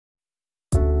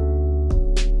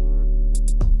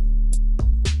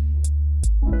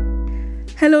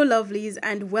Hello lovelies,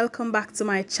 and welcome back to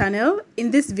my channel. In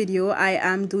this video I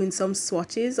am doing some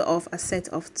swatches of a set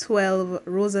of 12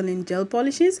 Rosalind gel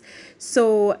polishes.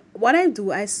 So what I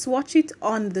do, I swatch it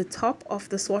on the top of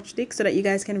the swatch stick so that you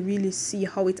guys can really see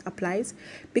how it applies,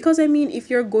 because I mean,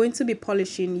 if you're going to be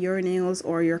polishing your nails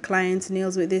or your client's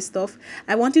nails with this stuff,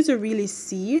 I want you to really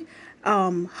see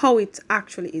how it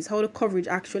actually is, how the coverage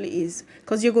actually is,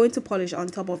 because you're going to polish on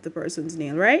top of the person's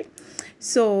nail, right?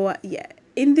 So yeah,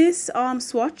 in this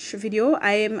swatch video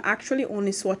I am actually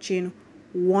only swatching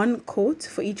one coat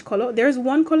for each color. There's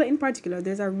one color in particular,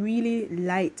 there's a really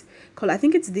light color. I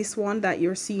think it's this one that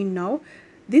you're seeing now.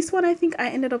 This one I think I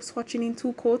ended up swatching in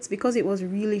two coats because it was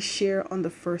really sheer on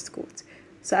the first coat.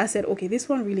 So I said, okay, this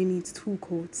one really needs two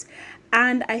coats.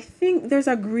 And I think there's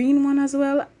a green one as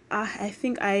well. I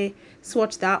think I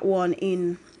swatched that one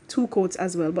in two coats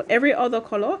as well, but every other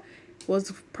color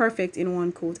was perfect in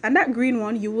one coat. And that green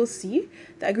one, you will see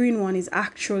that green one is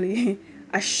actually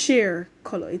a sheer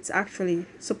color. It's actually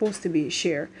supposed to be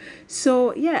sheer.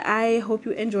 So yeah, I hope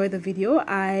you enjoy the video.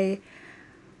 I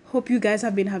hope you guys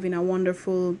have been having a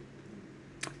wonderful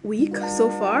week so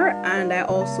far, and I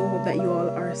also hope that you all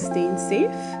are staying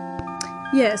safe.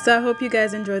 Yeah, so I hope you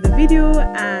guys enjoy the video,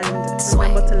 and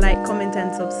remember to like, comment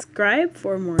and subscribe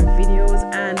for more videos,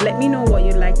 and let me know what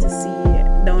you'd like to see